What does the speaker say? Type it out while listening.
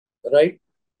Right?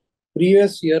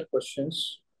 Previous year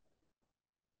questions.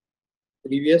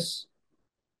 Previous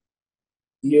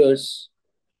years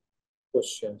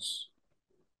questions.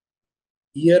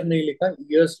 Year नहीं लिखा,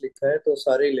 years लिखा है, तो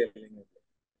सारे ले लेंगे.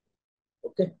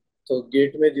 ओके, तो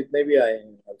गेट में जितने भी आए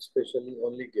हैं, specially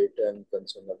only get I am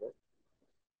concern about.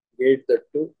 Get that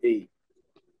to A,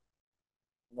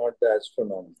 not the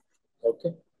astronomy.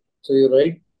 Okay, so you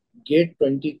write gate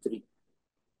 23.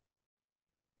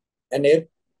 An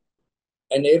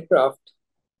aircraft,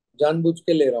 जानबूझ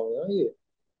के ले रहा हूँ ना ये.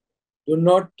 Do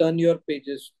not turn your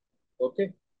pages.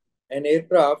 Okay, an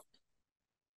aircraft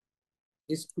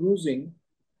is cruising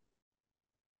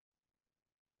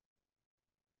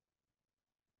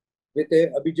with a,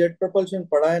 अभी jet propulsion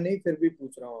पढ़ा है नहीं, फिर भी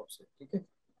पूछ रहा हूँ आपसे, ठीक है.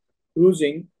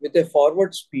 Cruising with a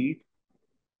forward speed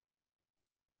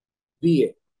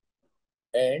VA,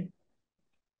 and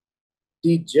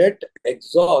the jet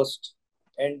exhaust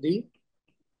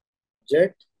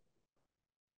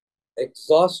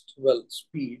well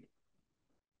speed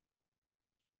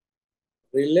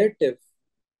relative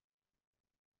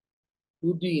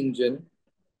to the engine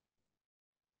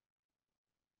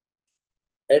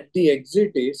at the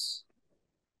exit is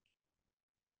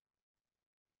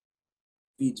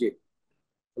VJ.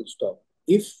 Full stop.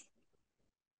 If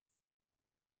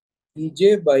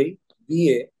VJ by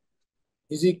VA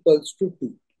is equals to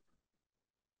 2,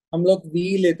 हम लोग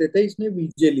V लेते थे, इसने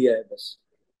VJ लिया है बस.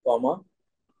 Comma,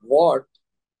 what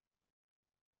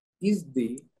is the,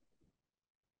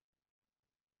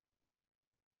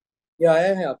 ये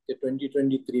आया है आपके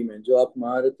 2023 में, जो आप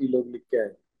महारथी लोग लिख के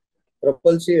आए.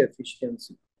 प्रपल्सिव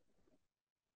efficiency.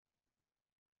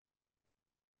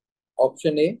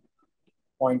 Option A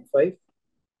 0.5,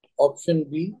 option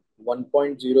B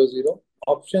 1.00,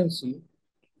 option C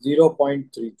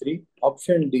 0.33,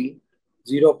 option D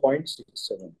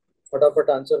 0.67. फटाफट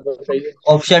आंसर बताइए.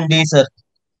 Option D sir.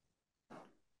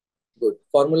 Good.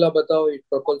 Formula बताओ एक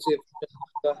प्रपल्सिव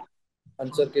एफिशिएंसी का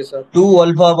आंसर के साथ. 2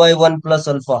 alpha by 1 plus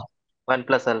alpha. 1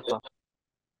 plus alpha.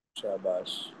 शाबाश.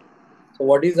 So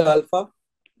what is alpha?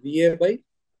 VA by,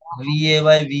 वीए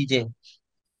bye VJ.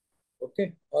 Okay,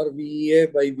 और VA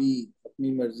by V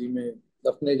अपनी मर्जी में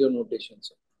अपने जो नोटेशन है.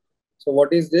 So what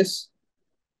is this?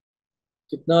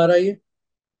 कितना आ रहा है ये?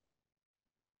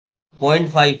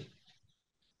 0.5.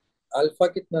 अल्फा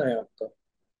कितना है आपका?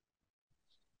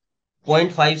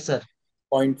 0.5 सर.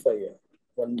 0.5 है.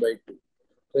 1/2.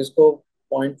 तो इसको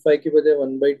 0.5 की बजाय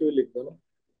 1/2 लिख दो ना.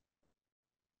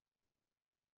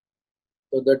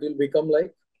 So that will become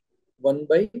like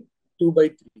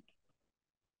 1/2/3.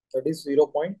 That is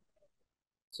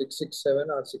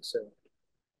 0.667 or 67.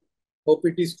 Hope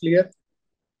it is clear.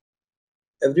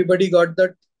 Everybody got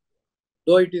that?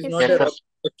 Though it is not Yes, a sir. rough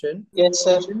question. Yes,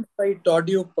 sir. Since I taught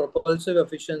you propulsive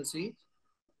efficiency,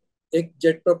 एक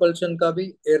jet propulsion का भी,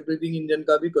 air breathing engine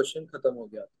का भी question खत्म हो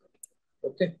गया.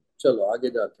 Okay, चलो आगे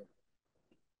जाते हैं.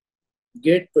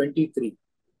 Gate 23.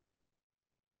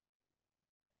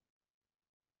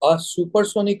 A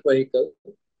supersonic vehicle,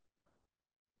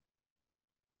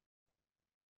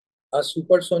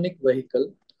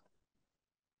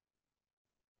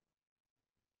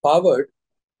 powered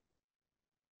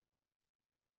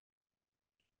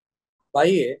by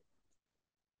a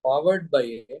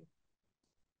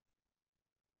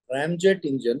ramjet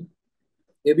engine,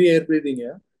 ये भी एयर ब्रीदिंग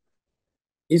है,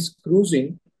 is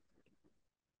cruising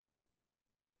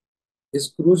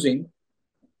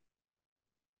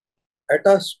at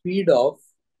a speed of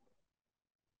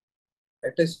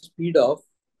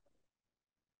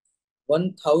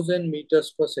 1000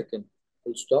 meters per second.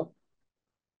 Full stop.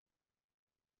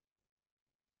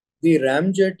 The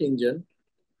ramjet engine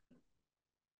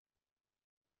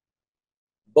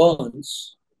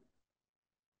burns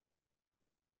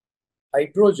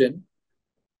hydrogen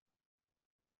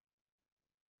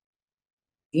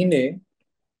in a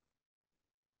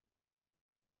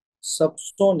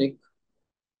subsonic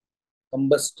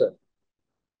combustor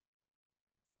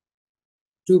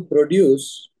to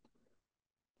produce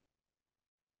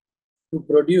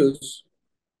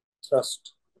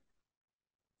thrust.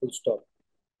 Full stop.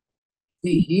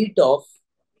 The heat of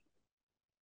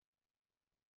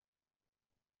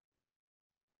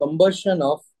combustion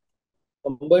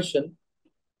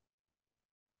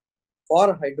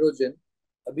for hydrogen.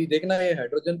 अभी देखना है,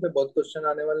 hydrogen पे बहुत question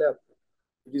आने वाले आपको.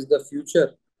 It is the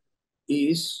future.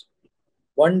 Is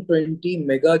 120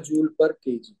 megajoule per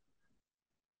kg.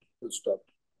 Full stop.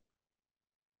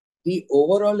 The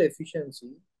overall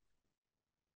efficiency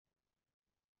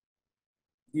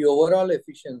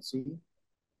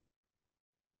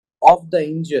of the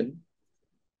engine,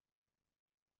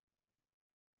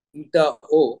 eta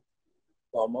O,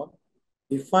 comma,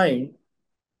 defined,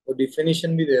 वो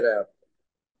definition भी दे रहा है आपको,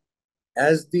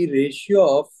 as the ratio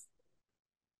of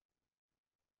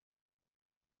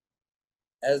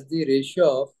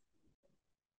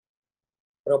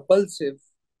propulsive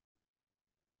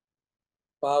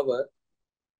power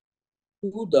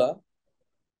to the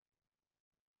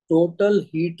total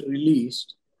heat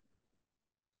released,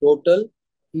 total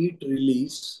heat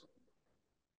release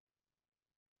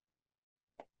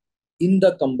in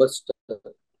the combustor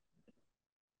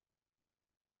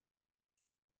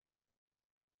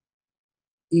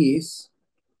is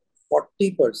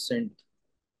 40%,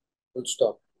 full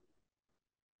stop.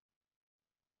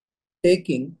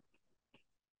 Taking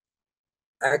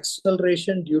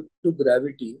acceleration due to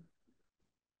gravity,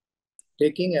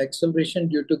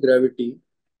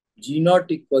 g naught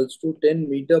equals to 10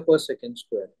 meter per second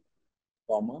square,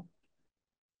 comma,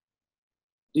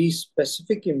 the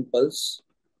specific impulse,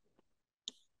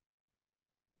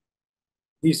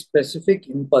 the specific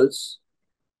impulse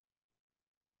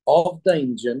of the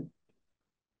engine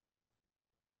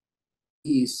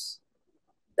is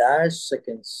dash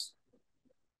seconds.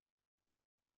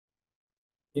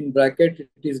 In bracket, it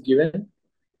is given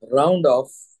round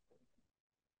off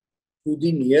to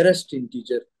the nearest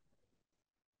integer.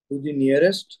 To the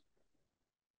nearest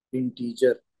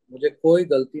integer. मुझे कोई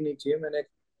गलती नहीं चाहिए, मैंने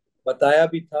बताया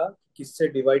भी था किससे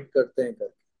डिवाइड करते हैं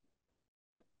करके.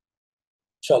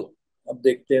 चलो अब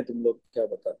देखते हैं तुम लोग क्या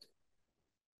बताते.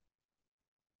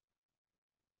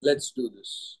 Let's do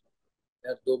this.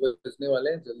 यार 2 बजने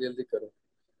वाले हैं, जल्दी जल्दी करो.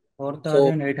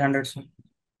 4800 sir.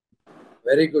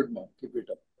 Very good ma'am, keep it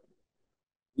up.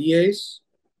 VA is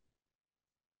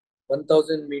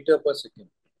 1000 metre पर सेकेंड.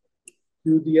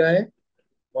 Q दिया है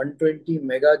 120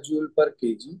 मेगा जूल पर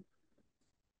KG,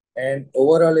 and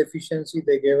overall efficiency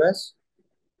they gave us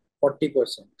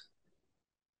 40%.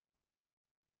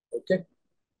 Okay,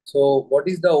 so what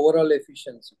is the overall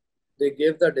efficiency? They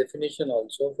gave the definition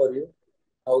also for you,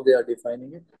 how they are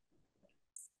defining it.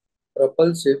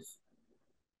 Propulsive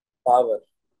power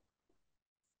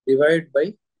divided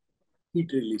by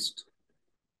heat released.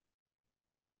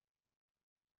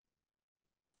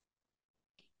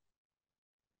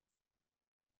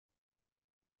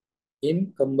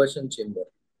 In combustion chamber.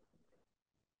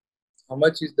 How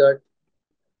much is that?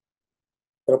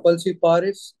 Propulsive power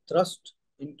is thrust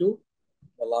into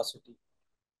velocity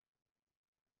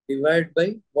divided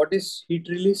by what is heat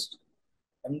released?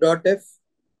 M dot F.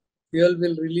 Fuel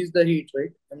will release the heat,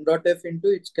 right? M dot F into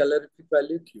its calorific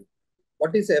value Q.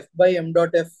 What is F by M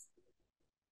dot F?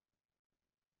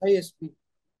 ISP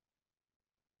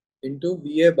into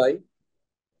VA by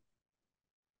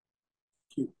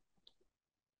Q.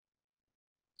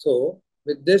 So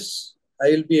with this, I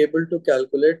will be able to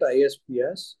calculate ISP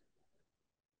as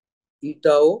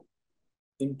eta O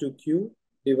into Q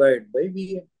divided by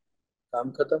VA.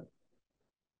 काम खत्म.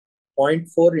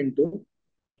 0.4 into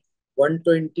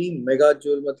 120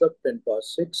 megajoule मतलब 10 power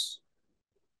 6,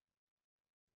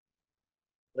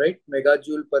 right?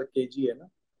 Megajoule per kg है ना,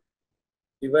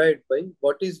 divide by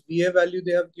what is VA value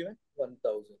they have given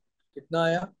 1000. कितना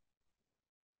आया?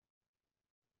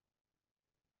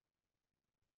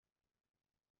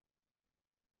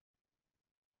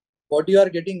 What you are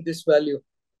getting this value?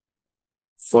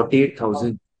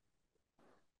 48,000.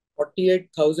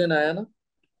 48,000 आया ना.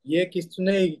 ये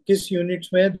किस यूनिट्स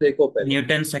में है देखो पहले.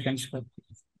 न्यूटन सेकंड्स पर.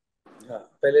 हाँ,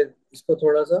 पहले इसको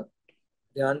थोड़ा सा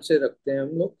ध्यान से रखते हैं हम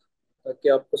लोग, ताकि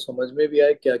आपको समझ में भी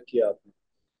आए क्या किया आपने.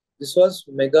 दिस वाज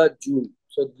मेगा जूल,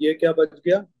 सो ये क्या बच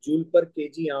गया? जूल पर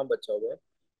केजी यहाँ बचा हुआ है.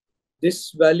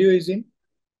 This value is in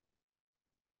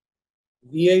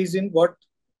VA is in what?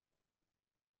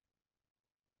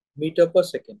 Metre पर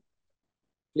सेकेंड.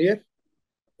 क्लियर?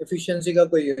 एफिशिएंसी का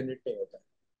कोई यूनिट नहीं होता.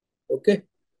 Okay,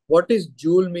 what is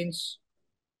joule means?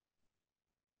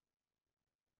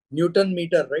 Newton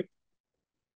metre, right?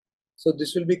 So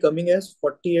this will be coming as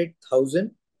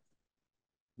 48,000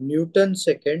 Newton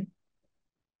second.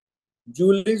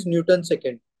 Joule is Newton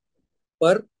second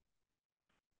per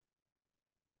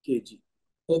kg.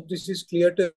 Hope this is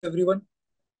clear to everyone.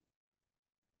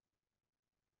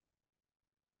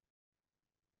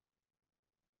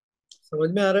 समझ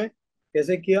में आ रहा है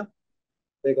कैसे किया?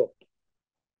 देखो,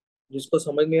 जिसको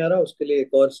समझ नहीं आ रहा उसके लिए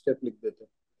एक और स्टेप लिख देते हैं.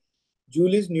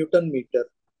 जूल इज न्यूटन मीटर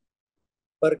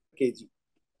पर केजी,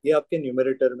 ये आपके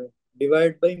न्यूमरेटर में,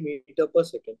 डिवाइड बाय मीटर पर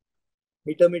सेकेंड.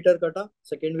 मीटर मीटर कटा,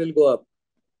 second will go up.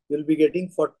 You will be getting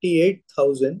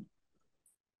 48,000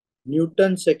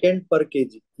 Newton second पर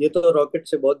केजी. ये तो रॉकेट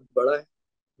से बहुत बड़ा है,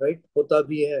 राइट? होता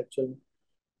भी है actually.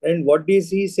 And what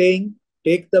is he saying?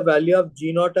 Take the value of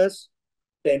G naught as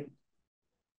 10.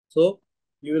 So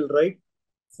you will write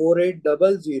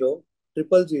 4800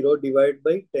 000 divided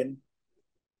by 10.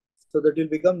 So that will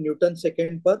become Newton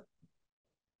second per.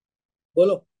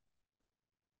 Bolo.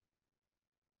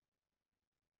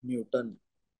 Newton.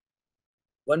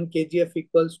 1 kgf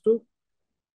equals to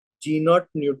G naught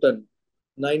Newton.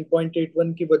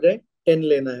 9.81 की बजाय 10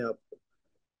 लेना है आपको.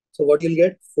 So what you'll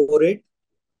get?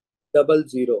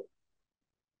 4800.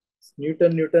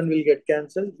 Newton will get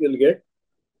cancelled. You'll get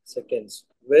seconds.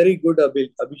 Very good,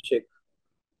 Abhishek.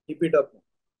 Keep it up.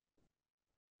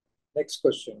 Next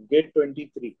question. Gate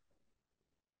 23.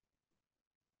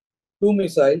 Two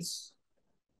missiles.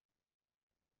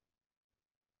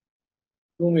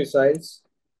 Two missiles.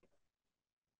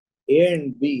 A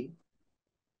and B.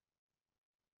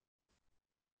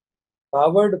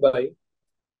 Powered by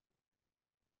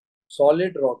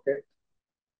solid rocket.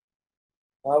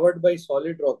 Powered by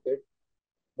solid rocket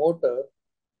motor.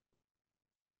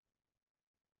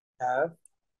 Have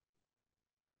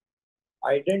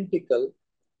identical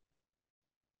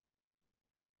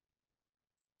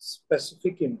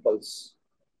specific impulse,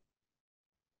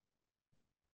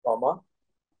 comma,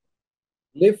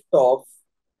 lift off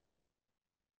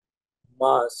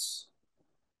mass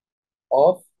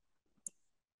of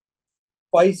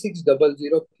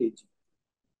 5600 kg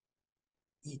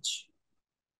each,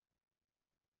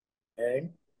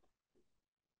 and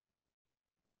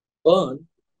burn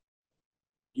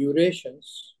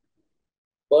durations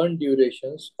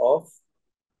of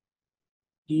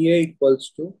TA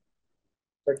equals to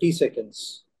 30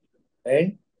 seconds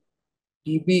and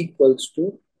TB equals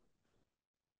to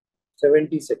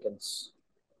 70 seconds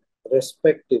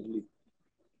respectively.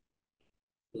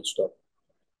 Full stop.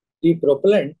 The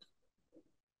propellant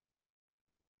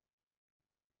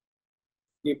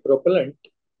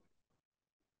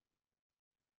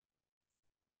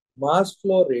mass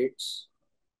flow rates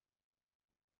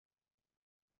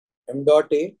m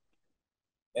dot A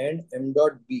and m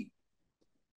dot B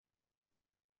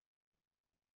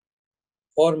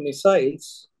for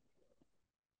missiles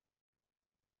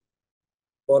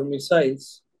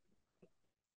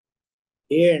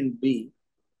A and B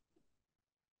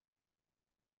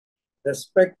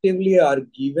respectively are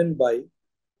given by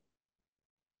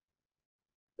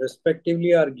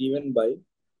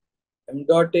m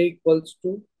dot A equals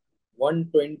to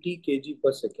 120 kg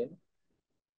per second,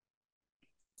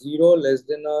 0 less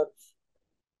than or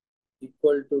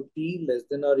equal to T less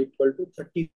than or equal to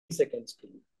 30 seconds.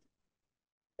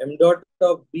 M dot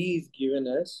of B is given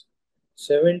as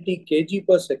 70 kg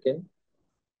per second,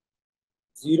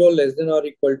 0 less than or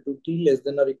equal to T less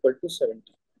than or equal to 70.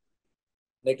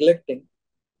 Neglecting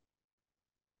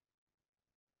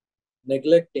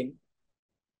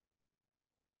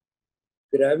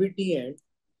gravity and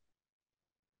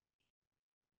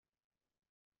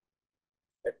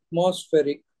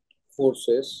atmospheric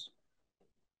forces,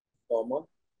 comma,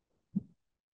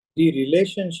 the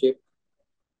relationship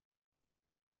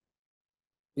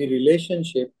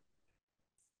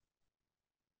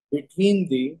between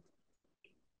the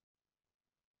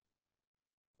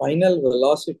final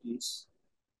velocities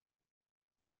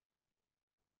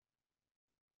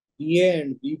BA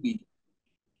and BB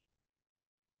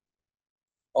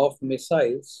of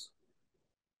missiles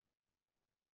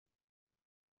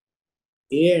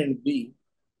A and B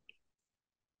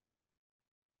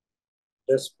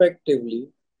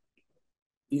respectively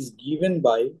is given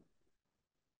by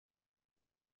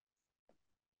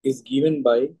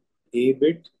A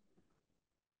bit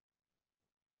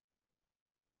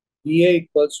BA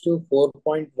equals to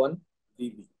 4.1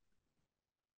 VB,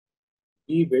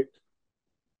 B bit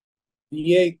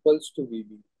BA equals to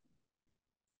VB,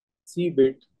 C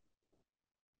bit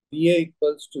BA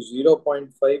equals to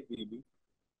 0.5 VB,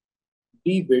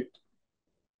 D bit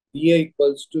BA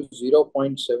equals to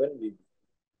 0.7 VB.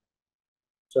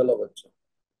 चलो बच्चों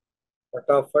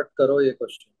फटाफट करो ये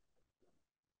question.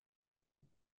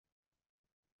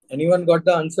 Anyone got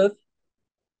the answer?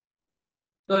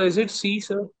 Sir, is it C,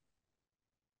 sir?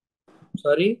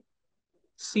 Sorry?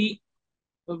 C.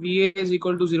 So VA is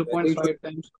equal to Very good. 0.5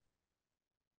 times.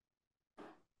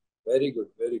 Very good.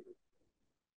 Very good.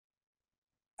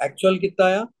 Actual कितना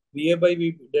आया? VA by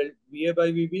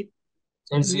VB?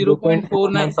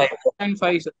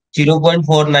 0.495, sir.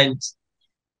 0.49.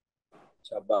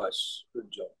 शाबाश. Good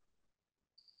job.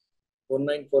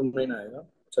 4949 आएगा.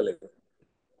 चलेगा.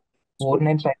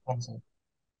 4951, sir.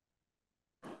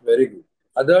 Very good.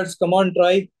 Others, come on,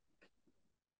 try.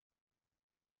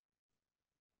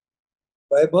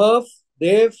 Vaibhav,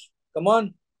 Dev, come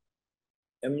on.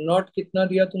 M naught कितना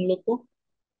दिया तुम लोग को?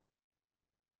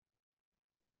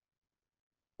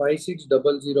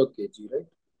 5600 kg, right?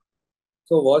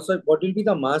 So what will be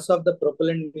the mass of the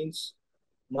propellant means?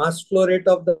 mass flow rate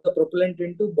of the propellant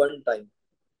into burn time,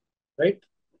 right?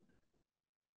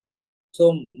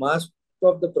 So mass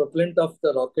of the propellant of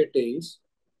the rocket is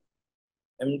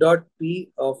m dot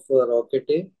p of rocket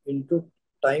A into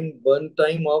burn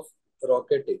time of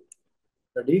rocket A.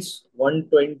 That is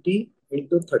 120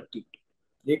 into 30.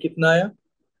 ये कितना आया?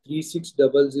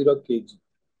 3600 kg.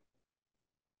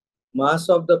 Mass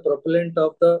of the propellant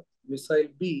of the missile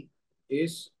B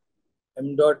is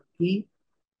m dot p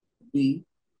b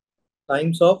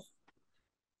times of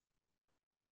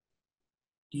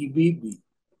tbb.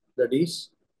 That is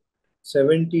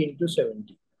 70 into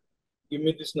 70. Give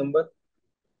me this number.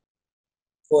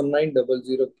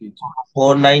 4900 kg.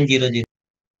 4900.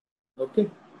 Okay.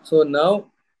 So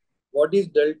now, what is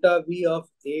delta V of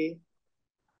A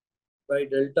by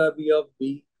delta V of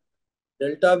B?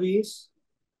 Delta V is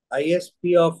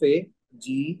ISP of A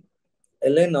G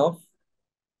ln of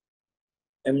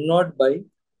m naught by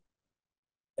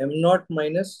m naught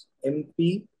minus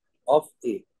MP of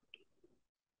A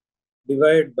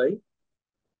divided by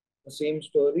the same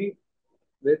story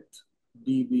with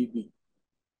DBB.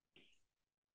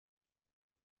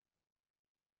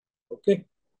 Okay.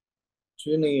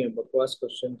 कुछ नहीं है, बकवास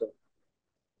question तो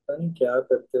पता नहीं क्या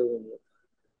करते हो तुम लोग.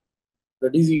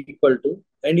 That is equal to,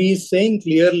 and he is saying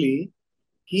clearly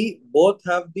कि both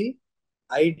have the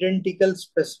identical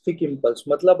specific impulse.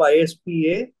 मतलब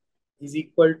ISPA is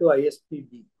equal to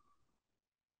ISPB.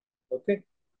 Okay.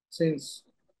 Since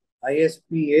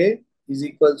ISPA is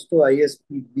equals to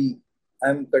ISPB, I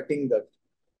am cutting that.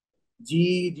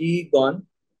 G gone,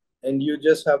 and you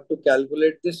just have to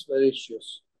calculate this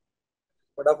ratios.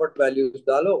 फटाफट values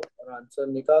डालो और answer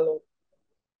निकालो.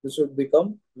 This would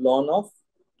become ln of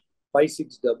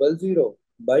 5600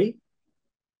 by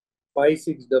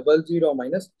 5600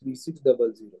 minus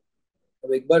 3600.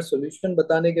 अब एक बार solution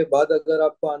बताने के बाद अगर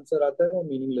आपको आंसर आता है वो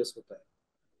मीनिंगलेस होता है.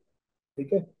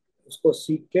 ठीक है, उसको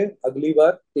सीख के अगली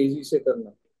बार तेजी से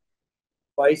करना.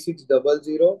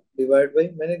 5600 डिवाइड बाई,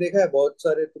 मैंने देखा है बहुत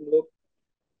सारे तुम लोग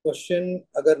क्वेश्चन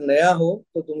अगर नया हो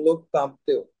तो तुम लोग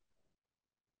कांपते हो.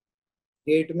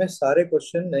 गेट में सारे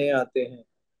क्वेश्चन नए आते हैं.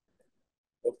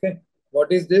 Okay,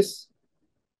 what is this?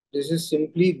 This is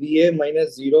simply V A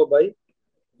minus zero by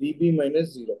we B minus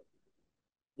zero.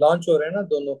 Launch हो रहे हैं ना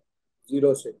दोनों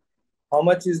जीरो से. How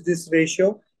much is this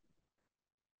ratio?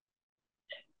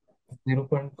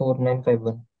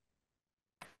 0.4951.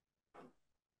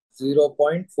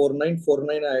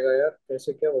 0.4949 आएगा यार,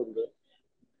 कैसे क्या बोल रहे हो?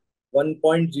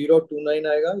 1.029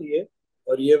 आएगा ये,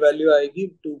 और ये वैल्यू आएगी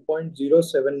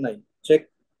 2.079. चेक,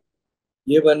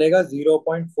 ये बनेगा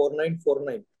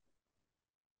 0.4949.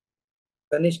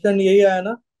 कनिष्कन यही आया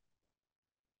ना?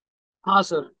 हाँ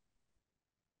सर.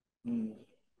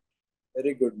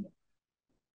 Very good.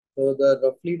 तो द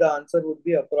रफली the answer would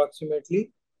be approximately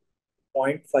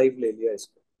 0.5 ले लिया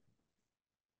इसको.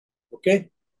 ओके,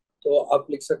 तो आप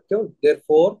लिख सकते हो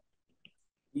therefore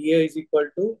VA is equal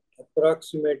to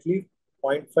approximately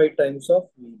 0.5 times of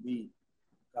VB.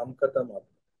 काम खत्म. आप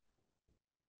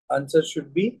answer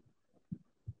should be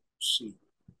C.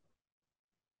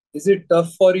 Is it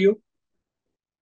tough for you?